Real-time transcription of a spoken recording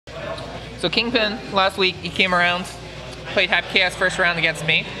So Kingpin, last week, he came around, played Happy Chaos first round against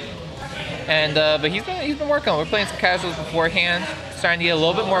me. And, but he's been working on it. We're playing some casuals beforehand, starting to get a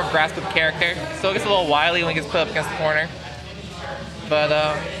little bit more of a grasp of the character. Still gets a little wily when he gets put up against the corner. But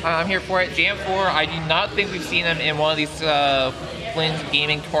I'm here for it. JamForS, I do not think we've seen him in one of these Flynn's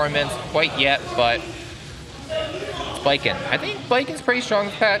gaming tournaments quite yet, but it's Baiken. I think Baiken's pretty strong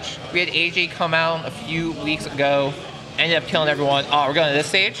this patch. We had AJ come out a few weeks ago, ended up killing everyone. Oh, we're going to this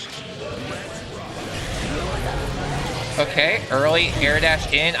stage? Okay, early air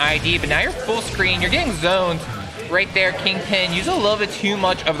dash in ID, but now you're full screen. You're getting zoned right there, Kingpin. Use a little bit too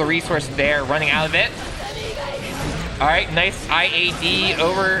much of the resource there, running out of it. All right, nice IAD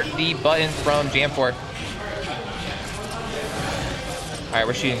over the button from JamForS. All right,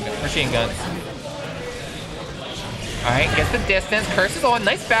 we're shooting guns. All right, gets the distance. Curses on,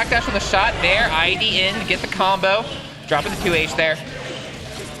 nice backdash on the shot there. IAD in to get the combo. Dropping the 2H there.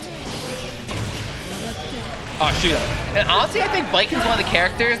 Oh, shoot him. And honestly, I think Baiken's one of the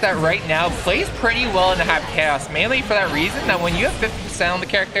characters that right now plays pretty well in the Happy Chaos, mainly for that reason that when you have 50% on the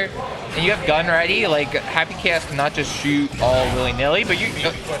character and you have gun ready, like Happy Chaos cannot just shoot all willy-nilly, but you...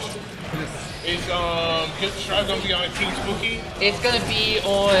 Question. Is Hit Strive gonna be on Team Spooky? It's gonna be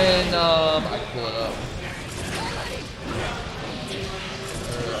on, I can pull it up.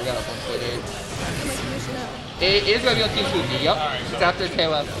 I got it on Twitter. It is gonna be on Team Spooky, yep. Right, so it's after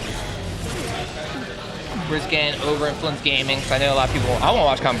KLF. We're just getting over in Flynn's gaming, so I know a lot of people, I want to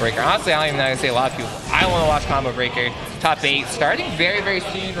watch Combo Breaker. Honestly, I don't even know how to say a lot of people. I want to watch Combo Breaker. Top 8, starting very, very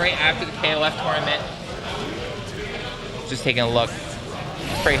soon, right after the KLF tournament. Just taking a look.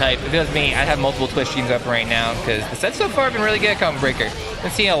 It's pretty hype. If it was me, I'd have multiple Twitch streams up right now, because the sets so far have been really good at Combo Breaker.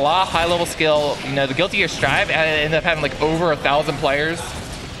 Been seeing a lot of high-level skill. You know, the Guilty Gear Strive ended up having like over 1,000 players,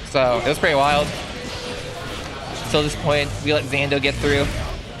 so it was pretty wild. Until this point, we let Xando get through.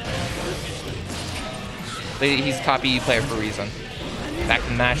 He's a top EU player for a reason. Back to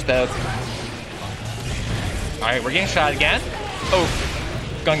the match though. Alright, we're getting shot again. Oh,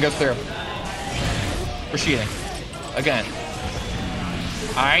 gun goes through. We're shooting. Again.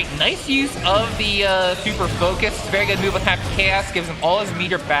 Alright, nice use of the super focus. Very good move with Happy Chaos. Gives him all his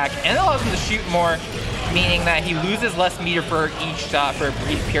meter back and allows him to shoot more, meaning that he loses less meter for each shot for a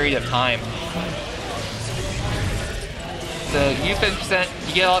brief period of time. So you use 50%,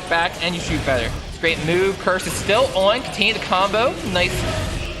 you get all it back, and you shoot better. Great move. Curse is still on. Continue the combo. Nice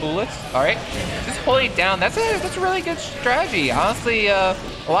bullets. All right. Just holding it down. That's a really good strategy. Honestly, a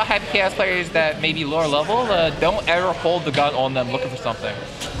lot of Happy Chaos players that may be lower level don't ever hold the gun on them looking for something.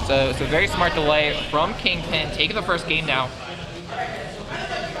 So it's a very smart delay from Kingpin. Taking the first game now.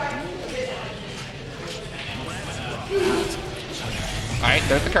 All right.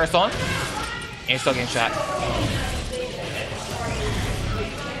 There's the curse on. And he's still getting shot.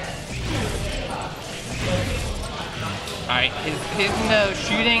 Alright, his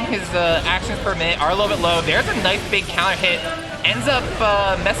shooting, his actions per minute are a little bit low. There's a nice big counter hit. Ends up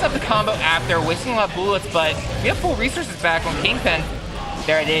messing up the combo after, wasting a lot of bullets, but we have full resources back on Kingpin.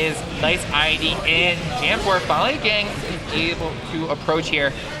 There it is. Nice ID in. JamForS finally getting able to approach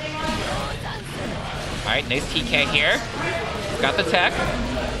here. Alright, nice TK here. Got the tech.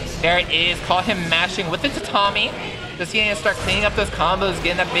 There it is. Caught him mashing with the tatami. Just getting to start cleaning up those combos,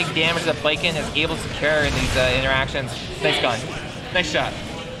 getting that big damage that Baiken is able to secure in these interactions. Nice gun. Nice shot.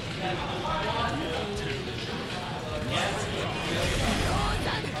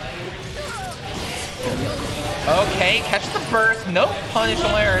 Okay, catch the burst. No punish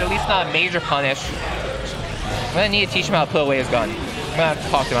on there, or at least not a major punish. I'm gonna need to teach him how to put away his gun. I'm gonna have to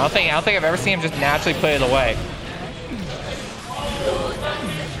talk to him. I don't think I've ever seen him just naturally put it away.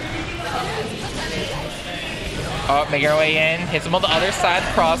 Oh, making our way in. Hits him on the other side,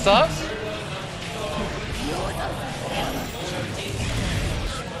 cross up.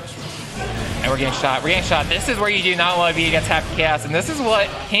 And we're getting shot. We're getting shot. This is where you do not want to be against Happy Chaos. And this is what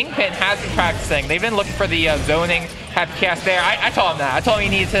Kingpin has been practicing. They've been looking for the zoning Happy Chaos there. I told him that. I told him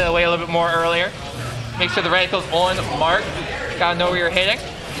he needed to wait a little bit more earlier. Make sure the reticle's on mark. Gotta know where you're hitting.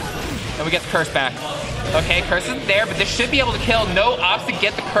 And we get the curse back. Okay, curse isn't there, but this should be able to kill. No ops to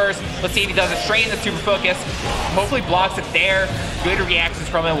get the curse. Let's see if he does it straight into super focus. Hopefully blocks it there. Good reactions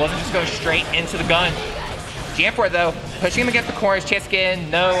from it. Wasn't just going straight into the gun. JamForS though, pushing him against the corners. Chance to get in.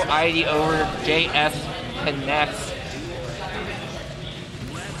 No ID over. JS connects.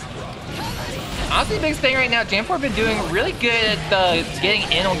 Honestly, the biggest thing right now, JamForS has been doing really good at getting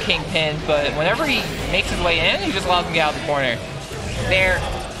in on Kingpin, but whenever he makes his way in, he just allows him to get out of the corner. There.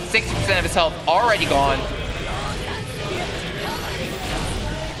 60% of his health already gone.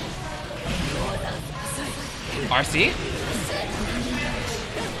 RC.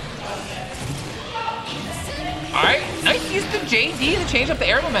 JD to change up the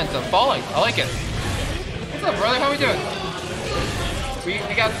air momentum. Falling. I like it. What's up, brother? How we doing?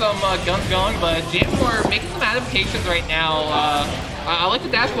 We got some guns going, but JamForS making some adaptations right now. I like the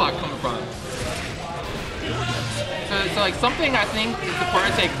dash block coming from him. So like something I think is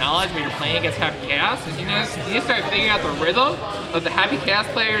important to acknowledge when you're playing against Happy Chaos is you need to start figuring out the rhythm of the Happy Chaos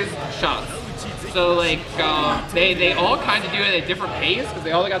players' shots. So like they all kind of do it at a different pace because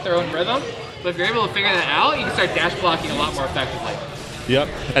they all got their own rhythm. But if you're able to figure that out, you can start dash blocking a lot more effectively. Yep,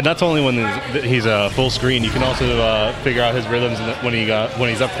 and that's only when he's full screen. You can also figure out his rhythms when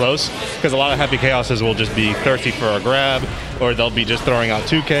he's up close, because a lot of Happy Chaoses will just be thirsty for a grab, or they'll be just throwing out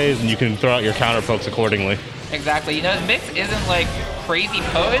 2Ks, and you can throw out your counter pokes accordingly. Exactly. You know, his mix isn't like crazy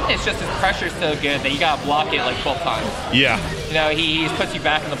potent. It's just his pressure's so good that you gotta block it like 12 times. Yeah. You know, he puts you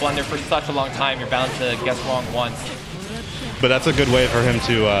back in the blender for such a long time. You're bound to guess wrong once. But that's a good way for him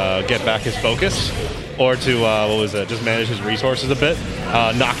to get back his focus, or to, just manage his resources a bit.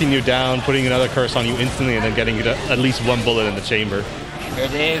 Knocking you down, putting another curse on you instantly, and then getting you to at least one bullet in the chamber. There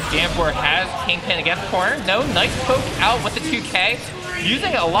it is. JamForS has Kingpin against the corner. No, nice poke out with the 2K.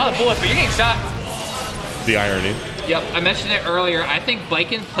 Using a lot of bullets, but you're getting shot. The irony. Yep, I mentioned it earlier. I think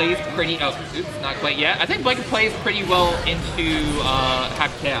Baiken plays pretty... Oh, oops, not quite yet. I think Baiken plays pretty well into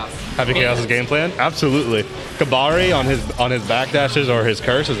Happy Chaos. Happy Chaos' game plan? Absolutely. Kabari on his backdashes or his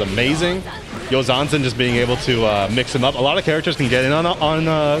curse is amazing. Yozansen just being able to mix him up. A lot of characters can get in on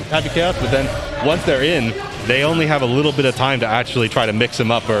Happy Chaos, but then once they're in, they only have a little bit of time to actually try to mix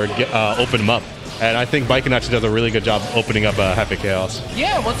him up or open him up. And I think Baiken actually does a really good job opening up Happy Chaos.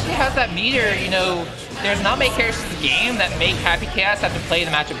 Yeah, once he has that meter, you know, there's not many characters in the game that make Happy Chaos have to play the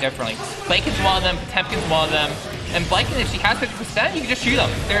matchup differently. Baiken's one of them, Potemkin's one of them, and Baiken, if she has 50%, you can just shoot them.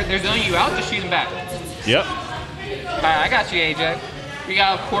 They're zoning you out, just shoot them back. Yep. Alright, I got you, AJ. We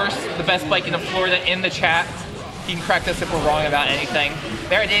got, of course, the best Baiken of Florida in the chat. He can correct us if we're wrong about anything.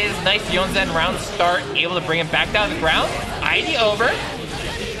 There it is, nice Yonzen round start, able to bring him back down to the ground. ID over.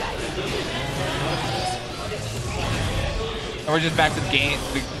 And we're just back to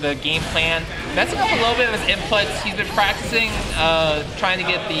the game plan. Messing up a little bit of his inputs. He's been practicing trying to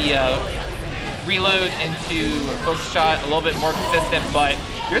get the reload into focus shot a little bit more consistent, but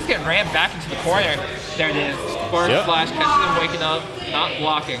you're just getting rammed back into the corner. There it is. Forward flash, catches him waking up, not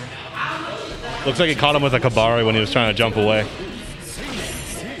blocking. Looks like he caught him with a Kabari when he was trying to jump away.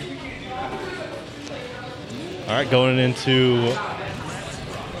 All right, going into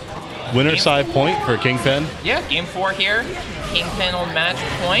winner side point for Kingpen. Yeah, game 4 here. Kingpen on match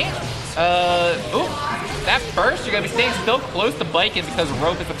point. Ooh, that burst, you're gonna be staying still close to Baiken because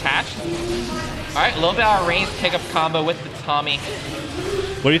rope is attached. All right, a little bit out of range pickup combo with the Tommy.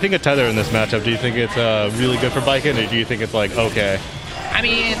 What do you think of Tether in this matchup? Do you think it's really good for Baiken, or do you think it's like, okay? I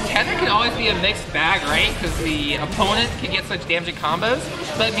mean, Tether can always be a mixed bag, right? Because the opponent can get such damaging combos,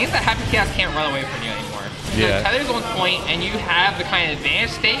 but it means that Happy Chaos can't run away from you anymore. Yeah. So Tether's on point, and you have the kind of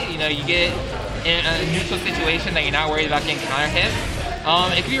advantage state. You know, you get in a neutral situation that you're not worried about getting counter hit.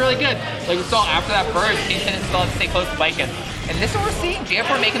 It can be really good. Like we saw after that burst, Kingpen still has to stay close to Baiken. And this is what we're seeing.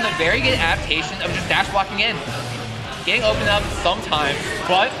 JamForS making the very good adaptation of just dash blocking in. Getting opened up sometimes,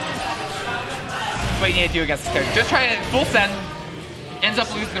 but that's what you need to do against this character. Just try to full send. Ends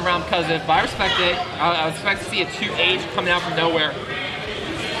up losing the round because of it, but I respect it. I would expect to see a 2H coming out from nowhere.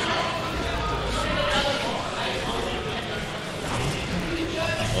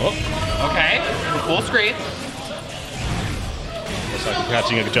 Oh. Okay, full screen. Looks like we're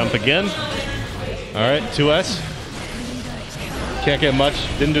catching a jump again. All right, 2S. Can't get much.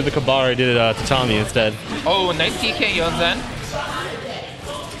 Didn't do the Kabari, did it to Tommy instead. Oh, nice TK Yonzen.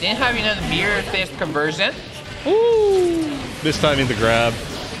 Didn't have, you know, the mirror fist conversion. Ooh. This timing the grab.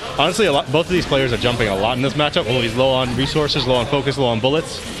 Honestly, both of these players are jumping a lot in this matchup. Oh, he's low on resources, low on focus, low on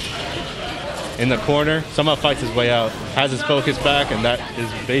bullets. In the corner, somehow fights his way out, has his focus back, and that is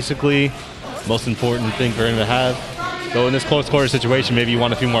basically the most important thing for him to have. Though in this close quarter situation, maybe you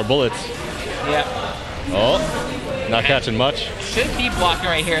want a few more bullets. Yeah. Oh, not catching much. Should be blocking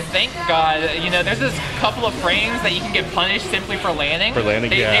right here, thank God. You know, there's this couple of frames that you can get punished simply for landing. For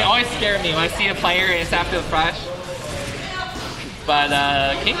landing, yeah. They always scare me when I see a player and it's after the flash. But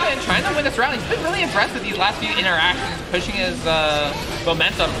Kingpen trying to win this round. He's been really impressive these last few interactions, pushing his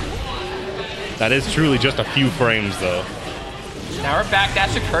momentum. That is truly just a few frames, though. Now we're back.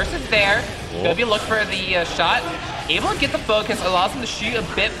 Dash of curse is there. Cool. Gonna be look for the shot. Able to get the focus, allows him to shoot a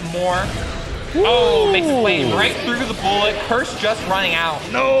bit more. Woo! Oh, makes it play right through the bullet. Curse just running out.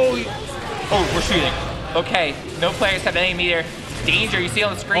 No! Oh, we're shooting. Okay, no players have any meter. Danger, you see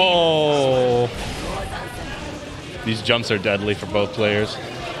on the screen. Oh. These jumps are deadly for both players.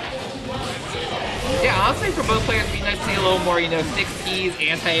 Yeah, honestly, for both players, it'd be nice to see a little more, 6Ps,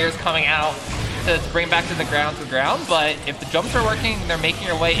 anti-airs coming out to bring back to the ground, but if the jumps are working, they're making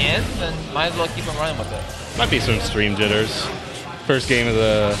your way in, then might as well keep them running with it. Might be some stream jitters. First game of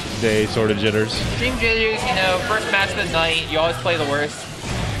the day sort of jitters. Stream jitters, first match of the night, you always play the worst.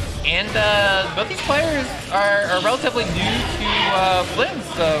 And both these players are relatively new to Flynn,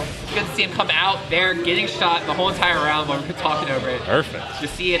 so it's good to see him come out there, getting shot the whole entire round while we're talking over it. Perfect.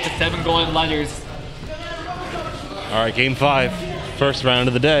 Just see it, the 7 golden letters. All right, game 5, first round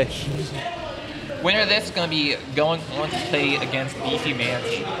of the day. Winner of this is going to be going on to play against Beefy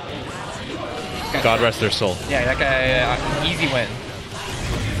Manch. God rest their soul. Yeah, that guy, easy win.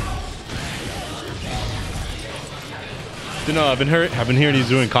 I've been hearing he's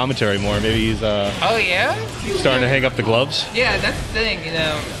doing commentary more. Maybe he's oh yeah? starting to hang up the gloves. Yeah, that's the thing,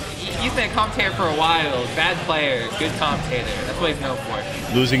 He's been a commentator for a while. Bad player, good commentator. That's what he's known for.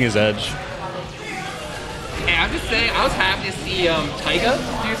 Losing his edge. Hey, I'm just saying, I was happy to see Taiga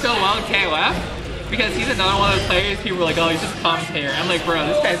do so well in KOF. Because he's another one of those players, people were like, oh, he's just a commentator. I'm like, bro,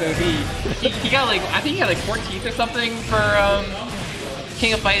 this guy's OP. He got I think he had 14th or something for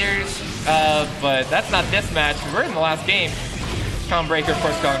King of Fighters. But that's not this match. We're in the last game. Crown Breaker, of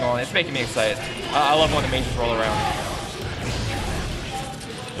course, going on. It's making me excited. I love when the majors roll around.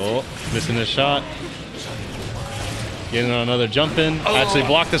 Oh, missing his shot. Getting on another jump in. Oh. Actually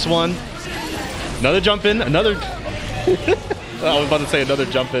blocked this one. Another jump in. Another. I was about to say another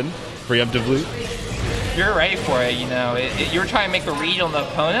jump in. Preemptively. You're ready for it, you were trying to make a read on the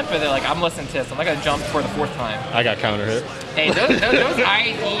opponent, but they're like, I'm listening to this. I'm not going to jump for the 4th time. I got counter hit. Hey, those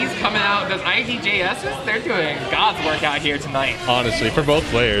IEDs coming out, those IDJSs, they're doing God's work out here tonight. Honestly, for both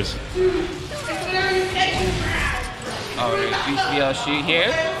players. Oh, we should be able to shoot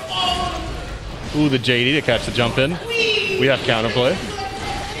here. Ooh, the JD to catch the jump in. We have counterplay.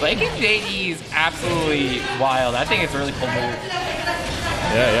 Baiken JD is absolutely wild. I think it's a really cool move.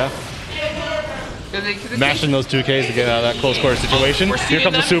 Yeah. Mashing those 2Ks to get out of that close quarter situation. Here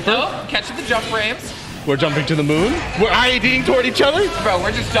comes the super. Catching the jump frames. We're jumping to the moon. We're IEDing toward each other. Bro,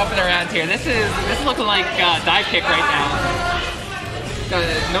 we're just jumping around here. This is looking like dive kick right now.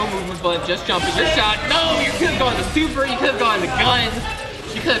 No movement, but just jumping. Your shot. No, you could have gone to super. You could have gone to gun.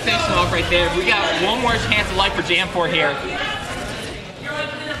 You could have finished it off right there. We got one more chance of life for JamForS here.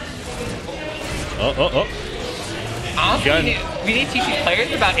 Oh. Honestly, we need to teach these players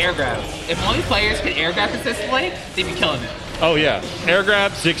about air grabs. If one of these players could air grab consistently, they'd be killing it. Oh yeah, air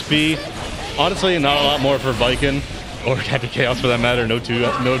grab, 6B. Honestly, not a lot more for Baiken or Happy Chaos for that matter. No two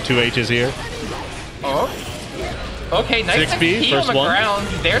H's here. Oh. Okay, nice 6B, XP on the one. ground.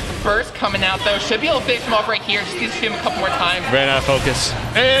 There's the burst coming out though. Should be able to finish him off right here. Just need to shoot him a couple more times. Ran out of focus.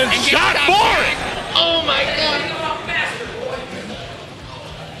 And shot for it! Oh my god.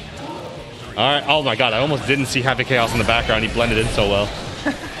 All right. Oh my god, I almost didn't see Happy Chaos in the background. He blended in so well.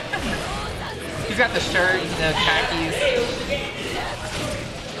 He's got the shirt, khakis.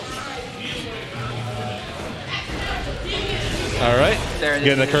 All right.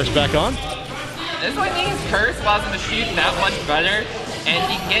 Getting the curse back on. This is what he needs. Curse allows him to shoot that much better. And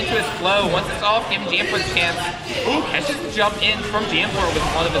he can get into his flow. Once it's off, give him JamForS a chance. Ooh, catches the jump in from JamForS with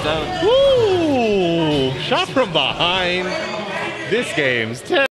one of his own. Ooh, shot from behind. This game's